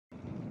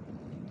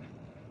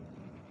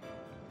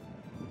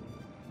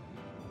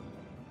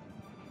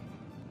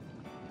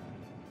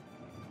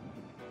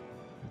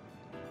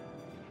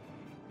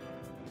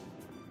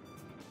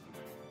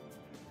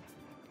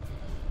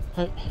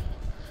はい、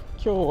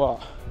今日は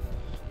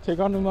手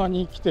賀沼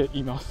に来て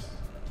います。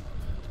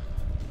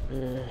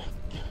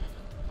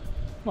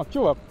今日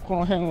はこ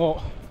の辺を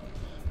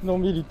の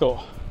んびりと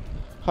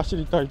走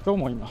りたいと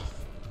思いま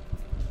す。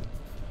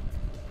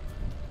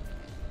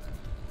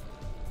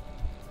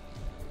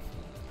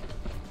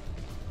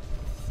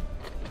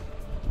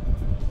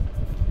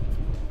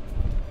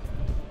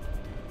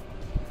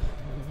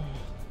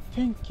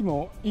天気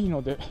もいい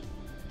ので、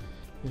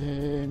道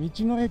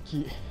の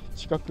駅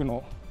近く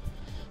の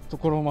と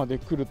ころまで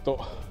来る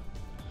と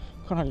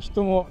かなり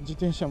人も自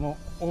転車も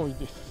多い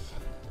です。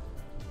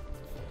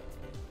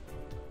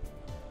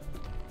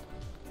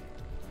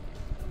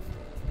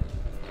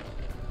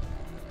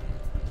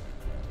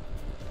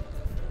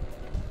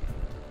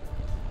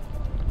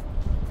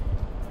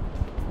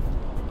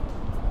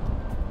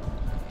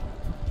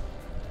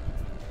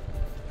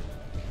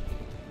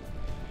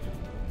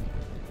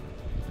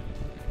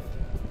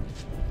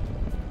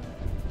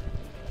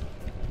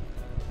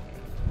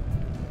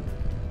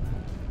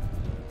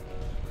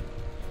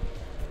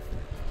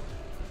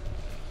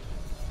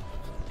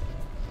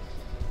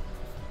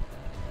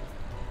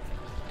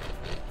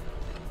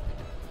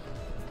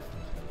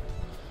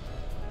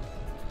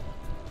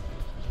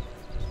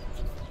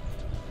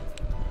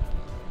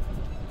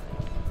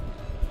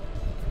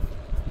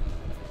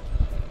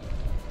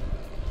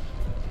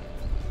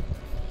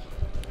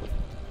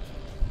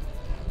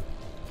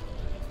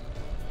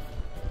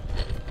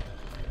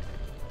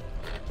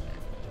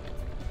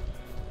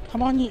た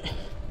まに、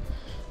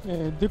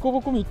凸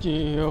凹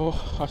道を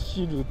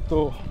走る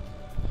と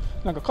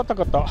なんかカタ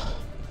カタ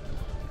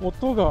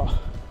音が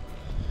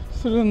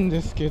するん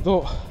ですけ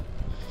ど、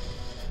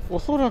お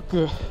そら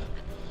く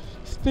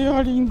ステ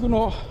アリング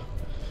の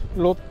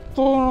ロッ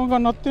ドが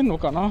鳴ってんの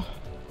かな。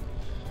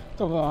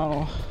多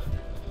分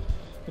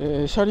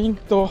車輪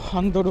と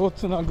ハンドルを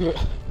つなぐ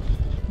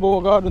棒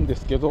があるんで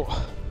すけど、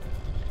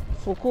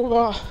そこ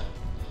が、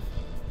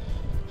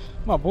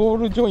ボー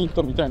ルジョイン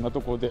トみたいなと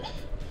ころで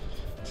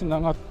つな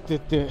がって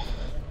て、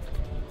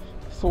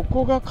そ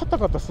こがカタ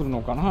カタする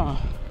のかな。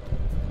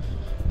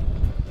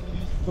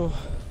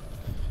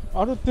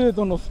ある程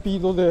度のスピ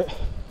ードで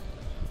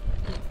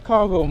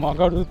カーブを曲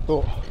がる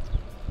と、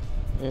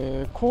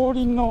後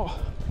輪の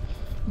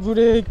ブ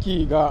レー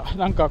キが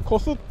なんかこ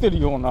すってる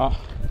ような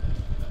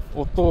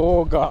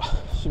音が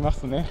しま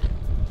すね。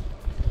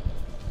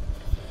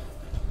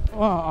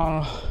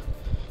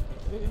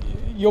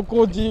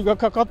横 G が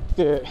かかっ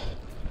て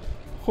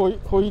ホイ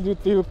ールっ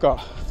ていうか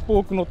スポ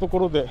ークのとこ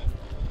ろで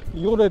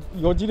よ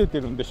じれ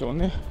てるんでしょう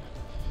ね。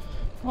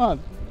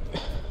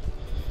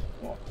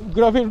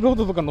グラベルロー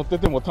ドとか乗って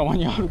てもたま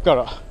にあるか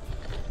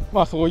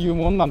ら、そういう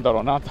もんなんだ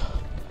ろうなと。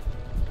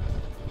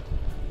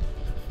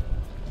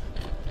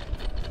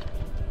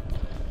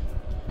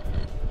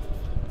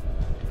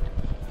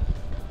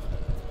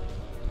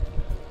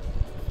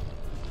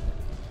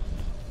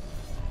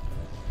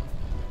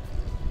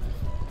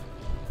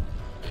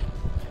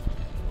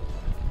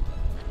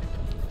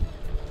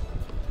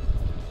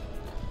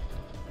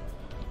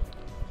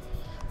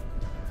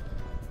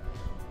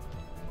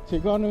手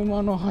賀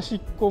沼の端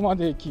っこま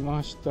で来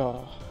ました。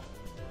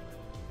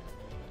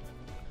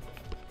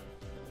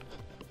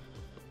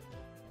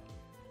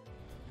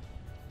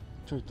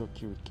ちょいと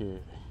休憩。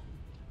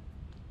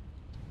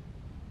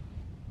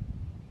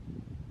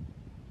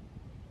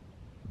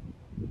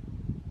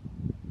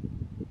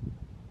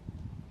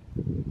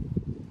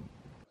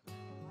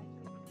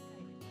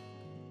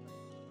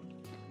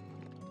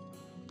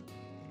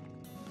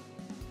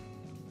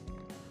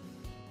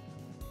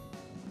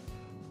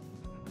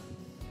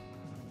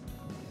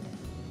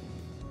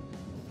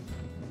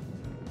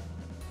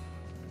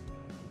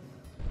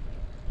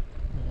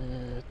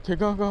手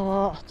賀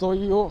川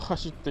沿いを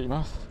走ってい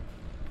ます。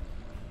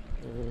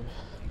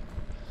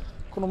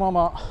このま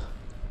ま、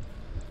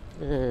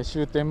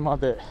終点ま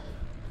で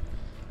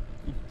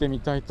行ってみ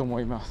たいと思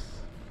いま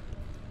す。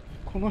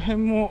この辺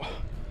も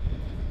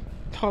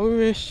田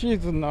植えシー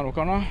ズンなの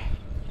かな。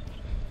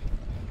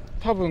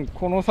多分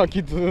この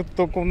先ずっ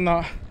とこん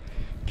な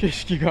景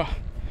色が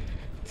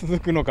続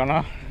くのか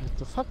な。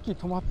さっき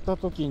止まった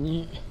時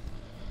に、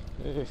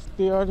ス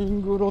テアリ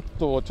ングロッ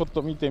ドをちょっ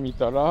と見てみ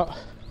たら、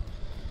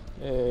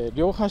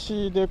両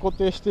端で固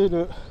定してい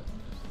る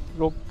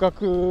六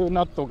角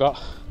ナットが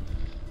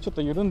ちょっ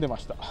と緩んでま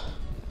した。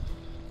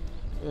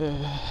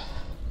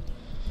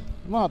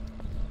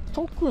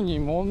特に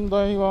問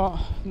題は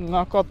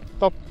なかっ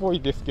たっぽ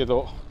いですけ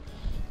ど、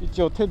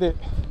一応手で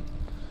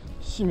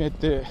締め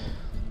て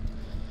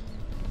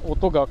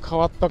音が変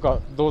わったか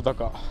どうだ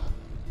か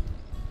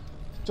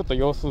ちょっと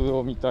様子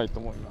を見たい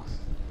と思いま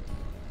す。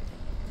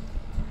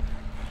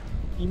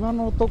今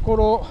のとこ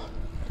ろ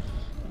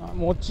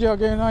持ち上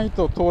げない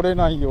と通れ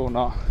ないよう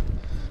な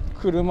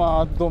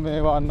車止め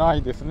はな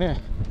いです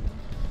ね。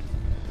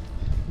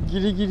ギ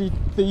リギリっ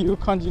ていう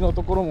感じの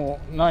ところも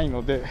ない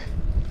ので、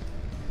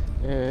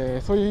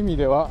そういう意味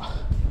では、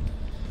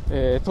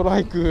トラ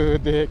イ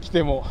クで来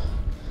ても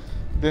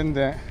全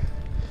然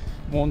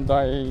問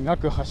題な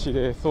く走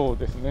れそう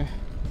ですね。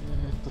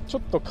ちょ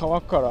っと川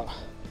から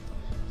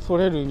そ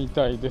れるみ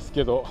たいです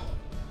けど、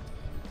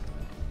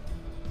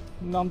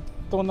なん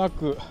とな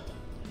く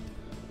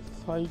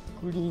サイ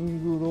クリ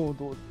ングロー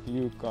ドって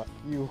いうか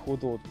遊歩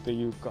道って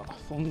いうか、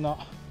そんな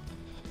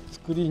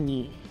作り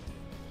に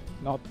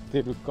なっ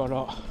てるか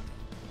ら、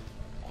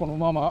この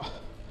まま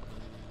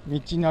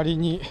道なり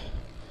に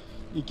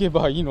行け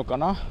ばいいのか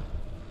な。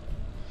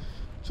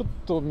ちょっ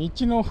と道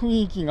の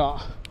雰囲気が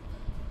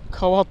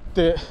変わっ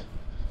て、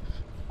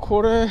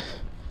これ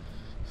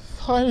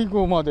最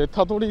後まで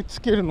たどり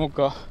着けるの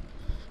か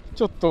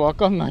ちょっと分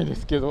かんないで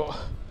すけど、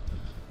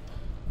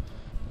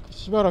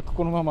しばらく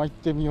このまま行っ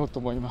てみようと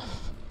思いま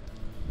す。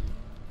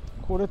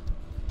これ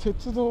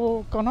鉄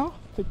道かな、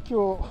鉄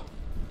橋、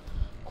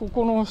こ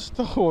この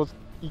下を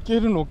行け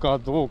るのか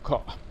どう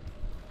か。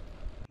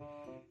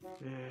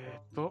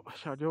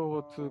車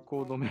両通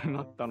行止めに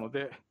なったの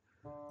で、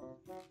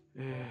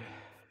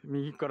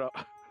右から、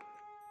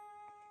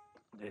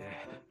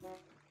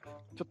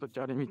ちょっと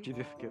砂利道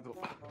ですけど、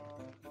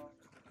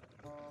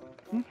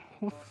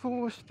舗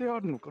装してあ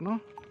るのか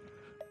な、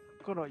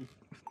から普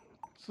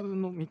通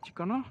の道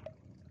かな。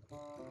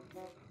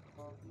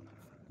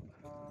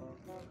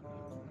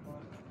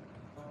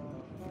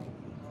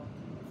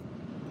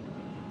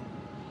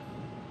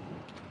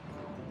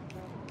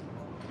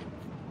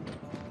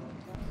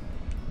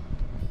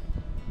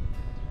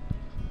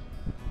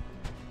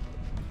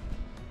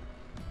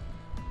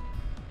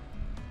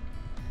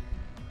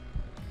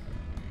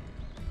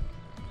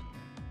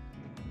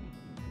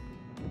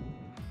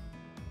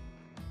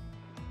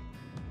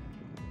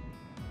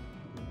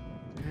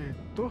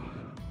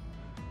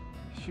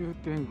終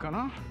点か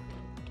な。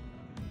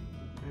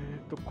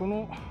こ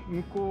の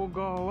向こう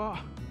側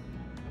は、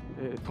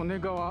利根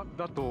川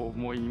だと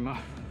思いま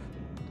す。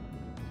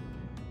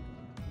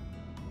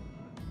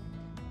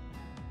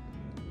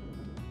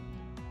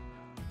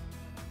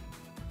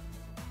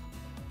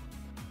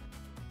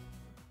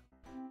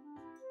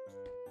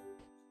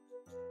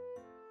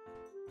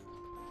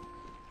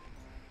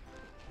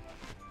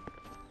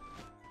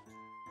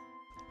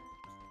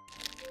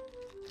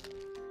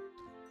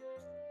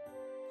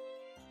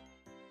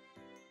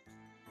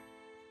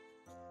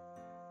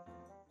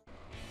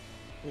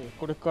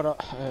これから、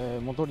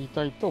戻り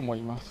たいと思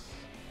います。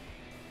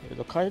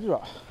帰り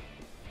は、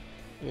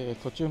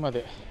途中ま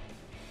で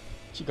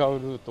違う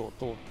ルートを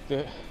通っ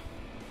て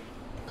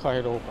帰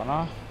ろうか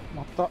な。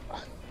また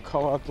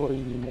川沿い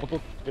に戻っ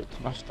て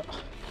きました。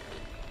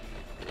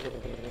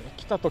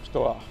来た時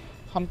とは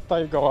反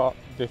対側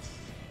で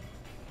す。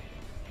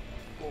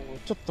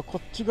ちょっとこ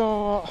っち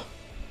側は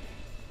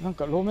なん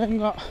か路面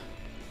がちょっ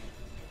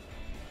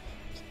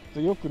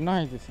と良く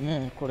ないです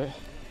ね。これ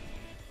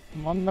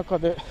真ん中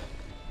で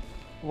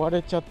割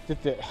れちゃって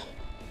て、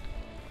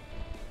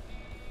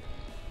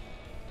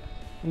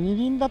二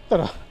輪だった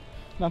ら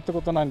なんて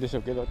ことないんでしょ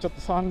うけど、ちょっと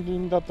三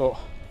輪だと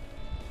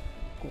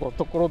こう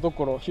ところど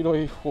ころ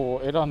広い方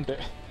を選んで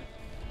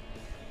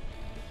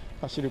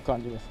走る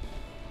感じです。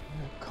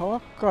川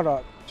か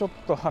らちょっ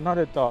と離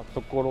れた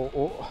ところ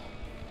を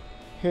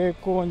平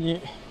行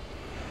に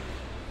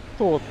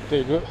通って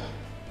いる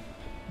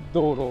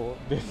道路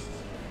で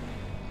す。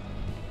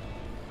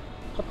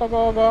片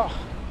側が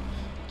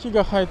木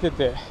が生えて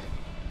て、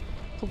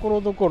とこ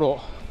ろどころ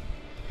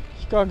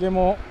日陰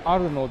もあ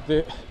るの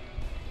で、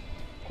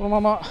この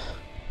まま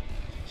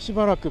し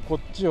ばらくこっ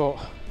ちを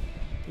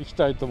行き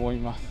たいと思い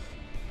ます。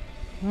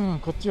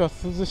こっちは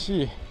涼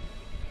しい。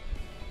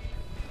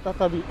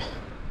再び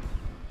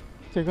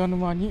手賀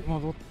沼に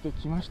戻って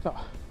きました。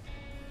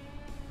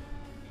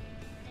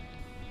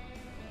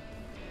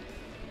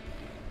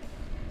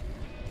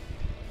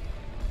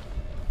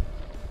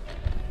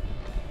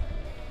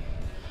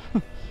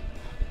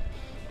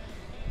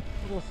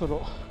そろそ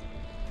ろ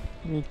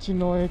道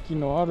の駅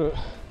のある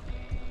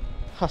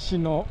橋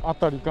のあ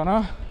たりか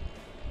な。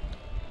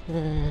一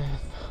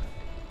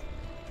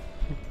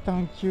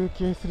旦休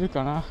憩する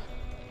かな。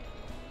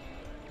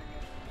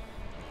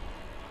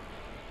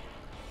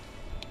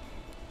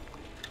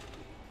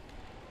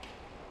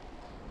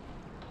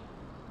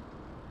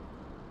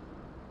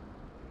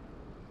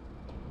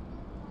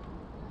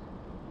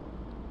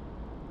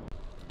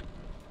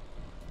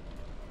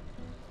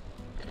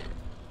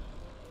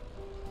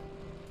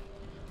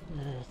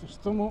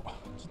人も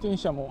自転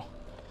車も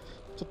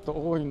ちょっ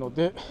と多いの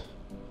で、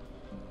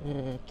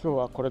今日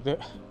はこれで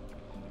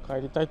帰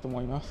りたいと思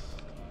います。